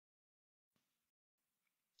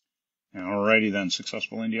Alrighty then,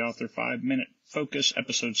 Successful Indie Author 5-Minute Focus,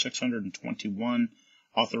 episode 621,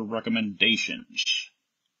 Author Recommendations.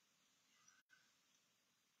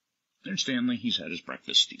 There's Stanley. He's had his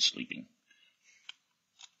breakfast. He's sleeping.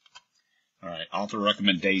 Alright, Author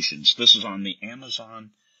Recommendations. This is on the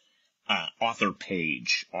Amazon author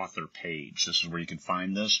page. This is where you can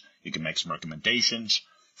find this. You can make some recommendations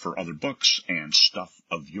for other books and stuff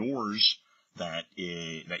of yours that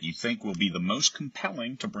you think will be the most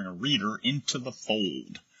compelling to bring a reader into the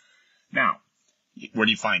fold. Now, where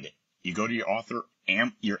do you find it? You go to your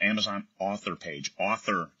Amazon author page,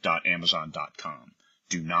 author.amazon.com.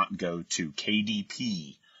 Do not go to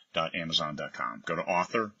kdp.amazon.com. Go to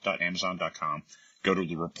author.amazon.com. Go to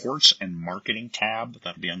the Reports and Marketing tab.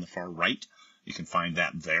 That'll be on the far right. You can find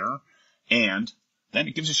that there. And then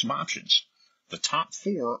it gives you some options. The top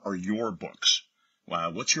 4 are your books.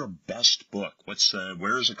 What's your best book?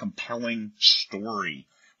 Where is a compelling story?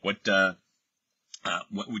 What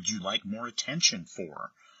would you like more attention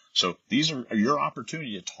for? So these are your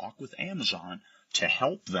opportunity to talk with Amazon to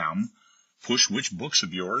help them push which books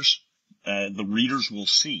of yours the readers will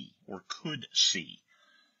see or could see.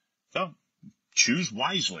 So choose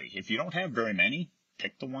wisely. If you don't have very many,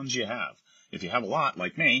 pick the ones you have. If you have a lot,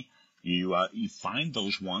 like me, you find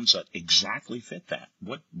those ones that exactly fit that.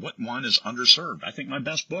 What one is underserved? I think my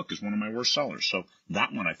best book is one of my worst sellers, so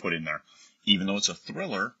that one I put in there. Even though it's a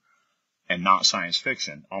thriller and not science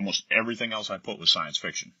fiction, almost everything else I put was science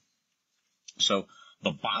fiction. So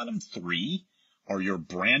the bottom 3 are your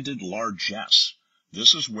branded largesse.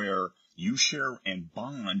 This is where you share and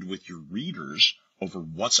bond with your readers over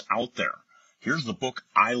what's out there. Here's the book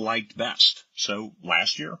I liked best. So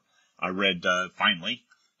last year, I read, finally,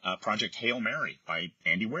 Project Hail Mary by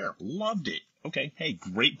Andy Weir. Loved it. Okay, hey,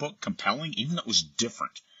 great book, compelling, even though it was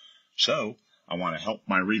different. So I want to help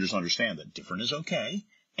my readers understand that different is okay,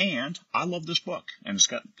 and I love this book. And it's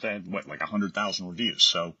got, like 100,000 reviews.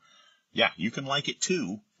 So, yeah, you can like it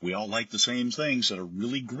too. We all like the same things that are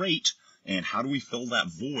really great, and how do we fill that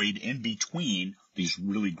void in between these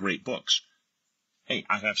really great books? Hey,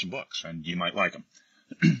 I have some books, and you might like them.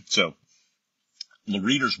 So the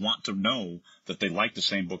readers want to know that they like the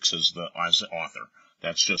same books as the author.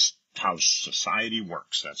 That's just how society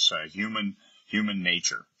works. That's human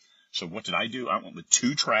nature. So what did I do? I went with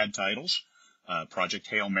 2 trad titles, Project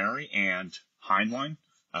Hail Mary and Heinlein,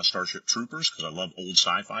 Starship Troopers, because I love old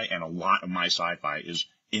sci-fi, and a lot of my sci-fi is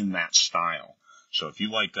in that style. So if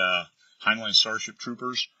you like Heinlein Starship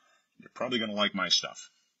Troopers, you're probably going to like my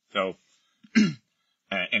stuff. So,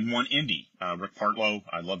 and one indie, Rick Partlow.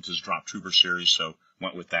 I loved his Drop Trooper series, so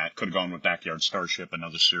went with that. Could have gone with Backyard Starship,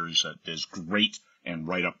 another series that is great and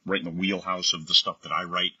right in the wheelhouse of the stuff that I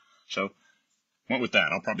write. So went with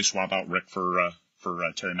that. I'll probably swap out Rick for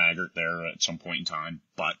Terry Maggart there at some point in time,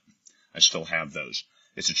 but I still have those.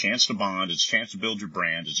 It's a chance to bond. It's a chance to build your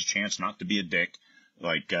brand. It's a chance not to be a dick,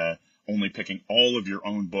 like only picking all of your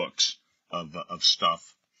own books of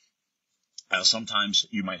stuff. Sometimes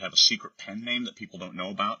you might have a secret pen name that people don't know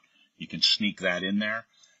about. You can sneak that in there.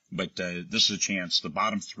 But this is a chance. The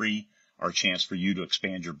bottom 3 are a chance for you to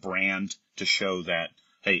expand your brand to show that,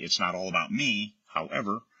 hey, it's not all about me.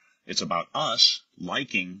 However, it's about us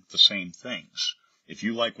liking the same things. If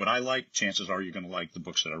you like what I like, chances are you're going to like the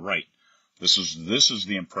books that I write. This is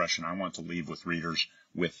the impression I want to leave with readers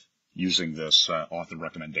with using this author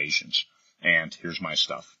recommendations. And here's my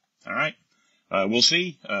stuff. All right. We'll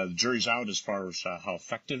see. The jury's out as far as how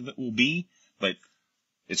effective it will be, but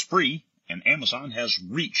it's free, and Amazon has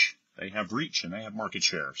reach. They have reach, and they have market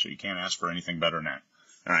share, so you can't ask for anything better than that.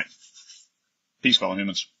 All right. Peace, fellow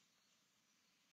humans.